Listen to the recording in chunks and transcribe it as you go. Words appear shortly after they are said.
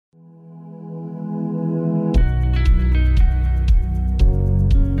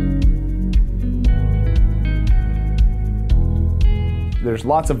There's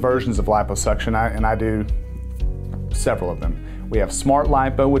lots of versions of liposuction, and I do several of them. We have smart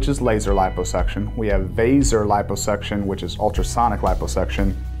lipo, which is laser liposuction. We have vaser liposuction, which is ultrasonic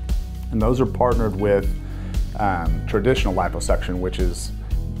liposuction. And those are partnered with traditional liposuction, which is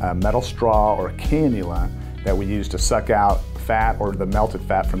a metal straw or a cannula that we use to suck out fat or the melted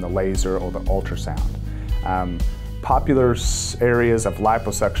fat from the laser or the ultrasound. Popular areas of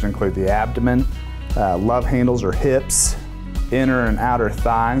liposuction include the abdomen, love handles or hips, inner and outer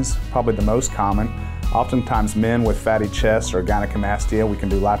thighs, probably the most common. Oftentimes men with fatty chests or gynecomastia, we can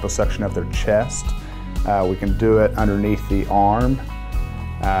do liposuction of their chest. We can do it underneath the arm.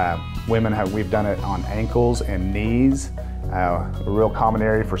 We've done it on ankles and knees. A real common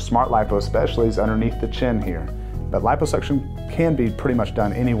area for smart lipo especially is underneath the chin here. But liposuction can be pretty much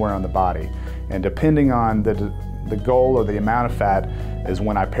done anywhere on the body. And depending on the goal or the amount of fat is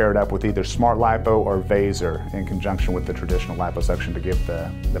when I pair it up with either smart lipo or vaser in conjunction with the traditional liposuction to give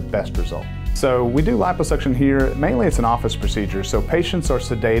the best result. So we do liposuction here, mainly it's an office procedure. So patients are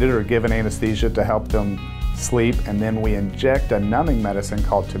sedated or given anesthesia to help them sleep, and then we inject a numbing medicine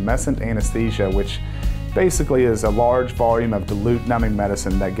called tumescent anesthesia, which basically is a large volume of dilute numbing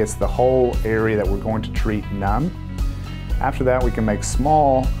medicine that gets the whole area that we're going to treat numb. After that, we can make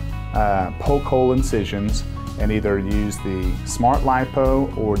small poke hole incisions and either use the smart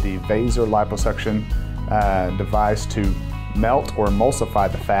lipo or the vaser liposuction device to melt or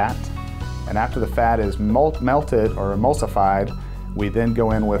emulsify the fat. And after the fat is melted or emulsified, we then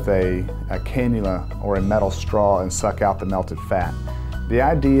go in with a cannula or a metal straw and suck out the melted fat. The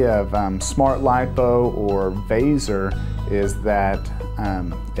idea of smart lipo or vaser is that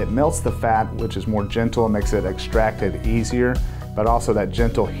it melts the fat, which is more gentle and makes it extracted easier, but also that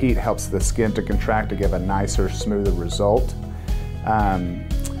gentle heat helps the skin to contract to give a nicer, smoother result.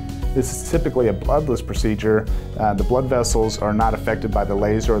 This is typically a bloodless procedure. The blood vessels are not affected by the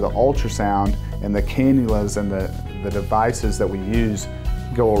laser or the ultrasound, and the cannulas and the devices that we use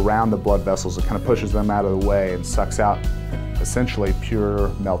go around the blood vessels. It kind of pushes them out of the way and sucks out essentially pure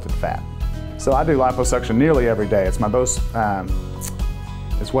melted fat. So I do liposuction nearly every day. It's my most,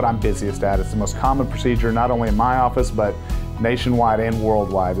 it's what I'm busiest at. It's the most common procedure, not only in my office, but nationwide and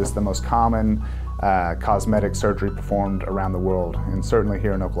worldwide. It's the most common cosmetic surgery performed around the world, and certainly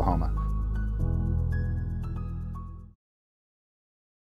here in Oklahoma.